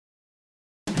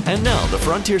And now, the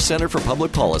Frontier Center for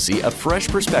Public Policy, a fresh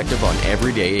perspective on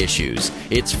everyday issues.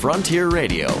 It's Frontier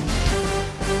Radio.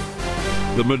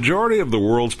 The majority of the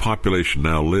world's population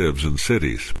now lives in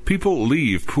cities. People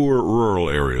leave poor rural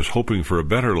areas, hoping for a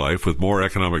better life with more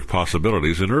economic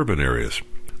possibilities in urban areas.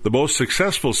 The most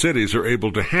successful cities are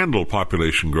able to handle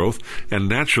population growth and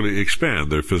naturally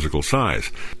expand their physical size.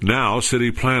 Now,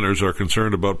 city planners are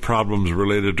concerned about problems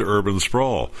related to urban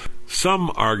sprawl.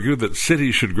 Some argue that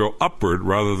cities should grow upward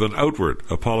rather than outward,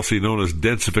 a policy known as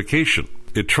densification.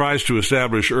 It tries to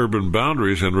establish urban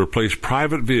boundaries and replace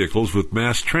private vehicles with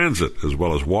mass transit, as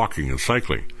well as walking and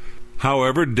cycling.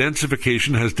 However,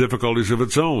 densification has difficulties of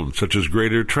its own, such as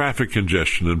greater traffic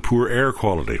congestion and poor air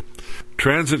quality.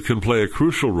 Transit can play a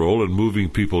crucial role in moving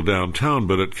people downtown,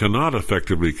 but it cannot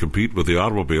effectively compete with the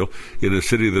automobile in a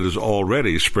city that is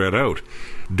already spread out.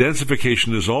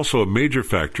 Densification is also a major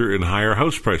factor in higher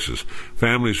house prices.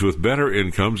 Families with better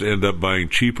incomes end up buying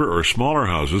cheaper or smaller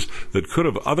houses that could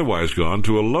have otherwise gone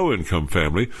to a low-income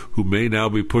family who may now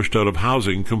be pushed out of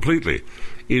housing completely.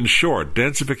 In short,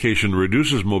 densification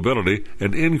reduces mobility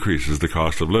and increases the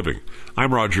cost of living.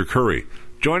 I'm Roger Curry.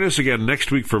 Join us again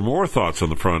next week for more thoughts on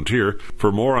the frontier.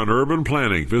 For more on urban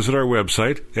planning, visit our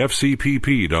website,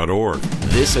 fcpp.org.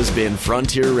 This has been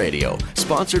Frontier Radio,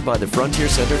 sponsored by the Frontier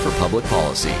Center for Public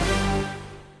Policy.